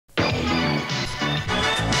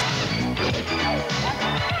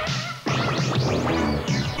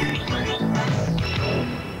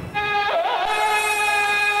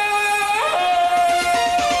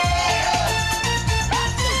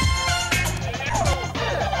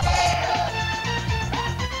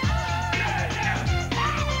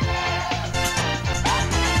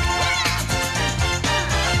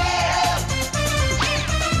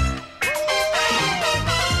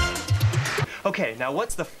Okay, now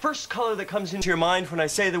what's the first color that comes into your mind when I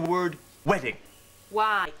say the word wedding?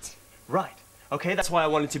 White. Right. Okay, that's why I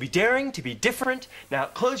wanted to be daring, to be different. Now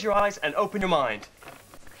close your eyes and open your mind.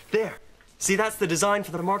 There. See, that's the design for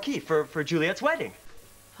the marquee for Juliet's wedding.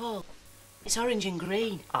 Paul, it's orange and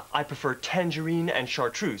green. I prefer tangerine and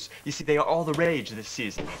chartreuse. You see, they are all the rage this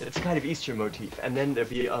season. It's a kind of Easter motif. And then there'll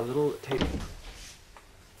be a little table.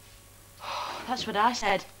 That's what I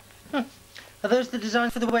said. Are those the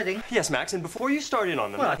designs for the wedding? Yes, Max, and before you start in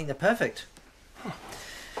on them... Well, I think they're perfect.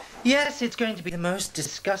 Yes, it's going to be the most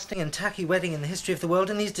disgusting and tacky wedding in the history of the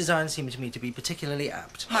world, and these designs seem to me to be particularly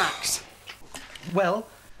apt. Max. Well,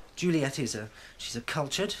 Juliet she's a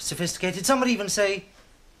cultured, sophisticated, some would even say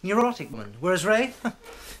neurotic woman, whereas Ray,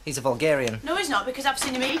 he's a vulgarian. No, he's not, because I've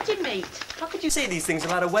seen him eating meat. How could you say these things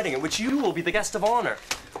about a wedding at which you will be the guest of honor?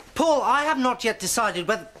 Paul, I have not yet decided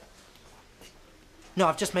whether... No,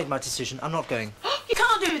 I've just made my decision. I'm not going. You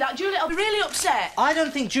can't do that. Juliet will be really upset. I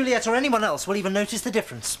don't think Juliet or anyone else will even notice the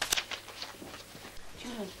difference.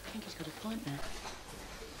 Juliet, I think he's got a point there.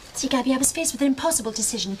 See, Gaby, I was faced with an impossible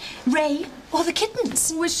decision. Ray or the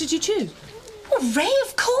kittens. Which did you choose? Oh, Ray,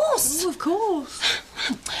 of course. Oh, of course.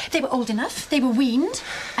 They were old enough. They were weaned.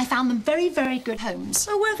 I found them very, very good homes.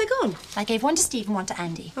 Oh, where have they gone? I gave one to Steve and one to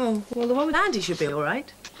Andy. Oh, well, the one with Andy should be all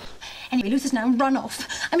right. Anyway, Luther's now run off.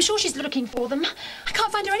 I'm sure she's looking for them. I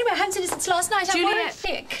can't find her anywhere. I haven't seen her since last night. I'm worried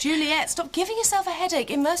sick. Juliet, stop giving yourself a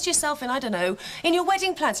headache. Immerse yourself in, I don't know, in your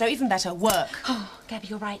wedding plans. No, even better, work. Oh, Gaby,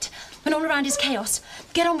 you're right. When all around is chaos,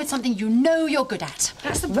 get on with something you know you're good at.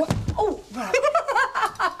 That's the... Oh!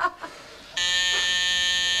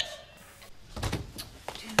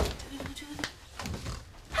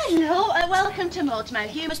 Hello, welcome to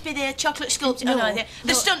Motormouth. You must be the chocolate sculptor. No,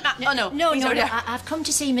 the stunt man. Oh, no. No, I've come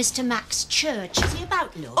to see Mr. Max Church. Is he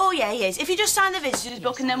about, love? Oh, yeah, he is. If you just sign the visitor's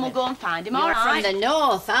book and then we'll go and find him, all You're right? from the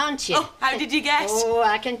north, aren't you? Oh, how did you guess? Oh,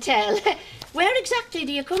 I can tell. Where exactly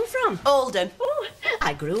do you come from? Oldham. Oh,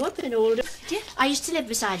 I grew up in Oldham. I used to live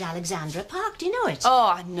beside Alexandra Park. Do you know it? Oh,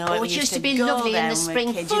 I know. Oh, it used to be lovely in the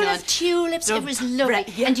spring, full of tulips. It was lovely.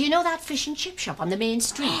 Yeah. And do you know that fish and chip shop on the main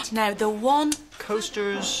street? Now, the one...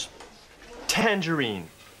 Coasters, tangerine,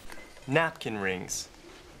 napkin rings,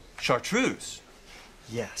 chartreuse.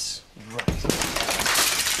 Yes, right.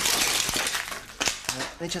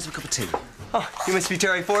 Any chance of a cup of tea? Oh, you must be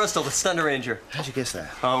Terry Forrestal, the stunt arranger. How'd you guess that?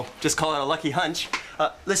 Oh, just call it a lucky hunch.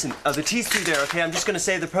 Listen, the tea's through there, okay? I'm just going to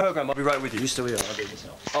save the program. I'll be right with you. You still here? I'll do it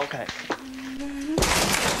myself. Okay.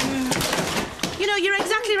 You know, you're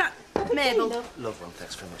exactly right, Mabel. Love one,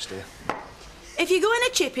 thanks very much, dear. If you go in a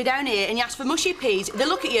chippy down here and you ask for mushy peas, they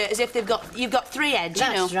look at you as if you've got three heads, you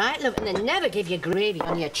know. That's right, love. And they never give you gravy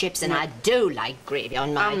on your chips, and I do like gravy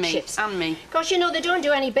on my chips. And me. Of course, you know, they don't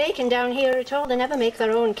do any baking down here at all. They never make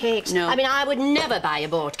their own cakes. No. I mean, I would never buy a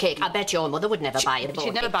bought cake. I bet your mother would never buy a bought cake.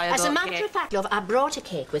 She'd never buy a As a bought matter cake. of fact, love, I brought a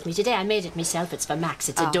cake with me today. I made it myself. It's for Max.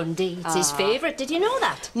 It's a Dundee. It's his favourite. Did you know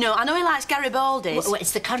that? No, I know he likes Garibaldi's. Well,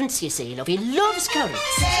 it's the currants, you see, love. He loves currants.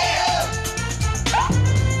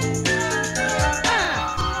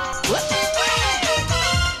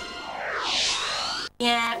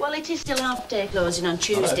 Yeah, well, it is still half-day closing on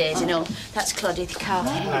Tuesdays, you know. That's Claudith Carr.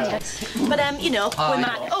 But, you know, we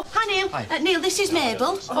might... Oh, hi, Neil. Hi. Neil, this is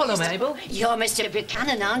Mabel. Hello, Mabel. You're Mr.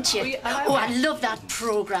 Buchanan, aren't you? Oh, I love that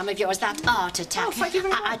programme of yours, that art attack. Oh, thank you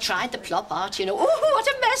very much. I tried the plop art, you know. Oh, what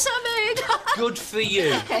a mess I made. Good for you.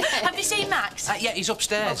 Have you seen Max? Yeah, he's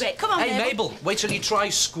upstairs. Oh, great. Come on, Hey, Mabel. Mabel, wait till you try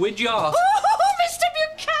squid yard. Oh, Mr.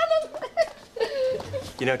 Buchanan.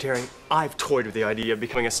 You know, Terry, I've toyed with the idea of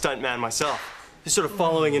becoming a stuntman myself. Just sort of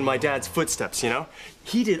following in my dad's footsteps, you know?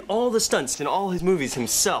 He did all the stunts in all his movies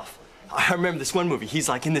himself. I remember this one movie, he's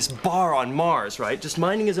like in this bar on Mars, right? Just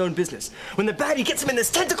minding his own business. When the baddie gets him in this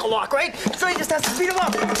tentacle lock, right? So he just has to beat him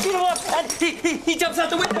up, and he jumps out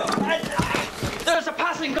the window. And there's a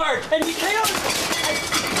passing guard, and he KOs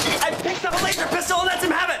and picks up a laser pistol and lets him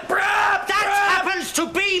have it. That happens to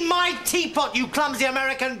be my teapot, you clumsy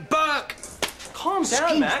American Burke. Calm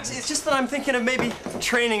down, Max. It's just that I'm thinking of maybe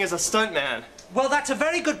training as a stuntman. Well, that's a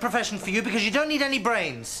very good profession for you because you don't need any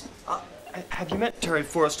brains. Have you met Terry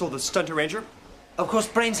Forrestal, the stunt arranger? Of course,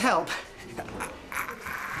 brains help.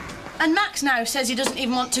 And Max now says he doesn't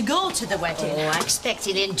even want to go to the wedding. Oh, I expect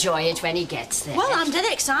he'll enjoy it when he gets there. Well, I'm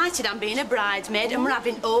dead excited. I'm being a bridesmaid and we're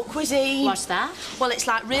having haute cuisine. What's that? Well, it's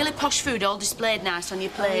like really posh food all displayed nice on your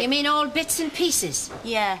plate. You mean all bits and pieces?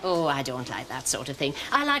 Yeah. Oh, I don't like that sort of thing.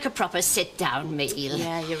 I like a proper sit-down meal.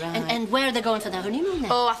 Yeah, you're right. And where are they going for the honeymoon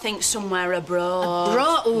then? Oh, I think somewhere abroad.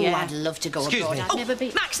 Abroad? Oh, yeah. I'd love to go Excuse abroad. me. I've never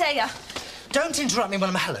been... Max, here. Don't interrupt me when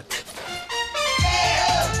I'm... Hello.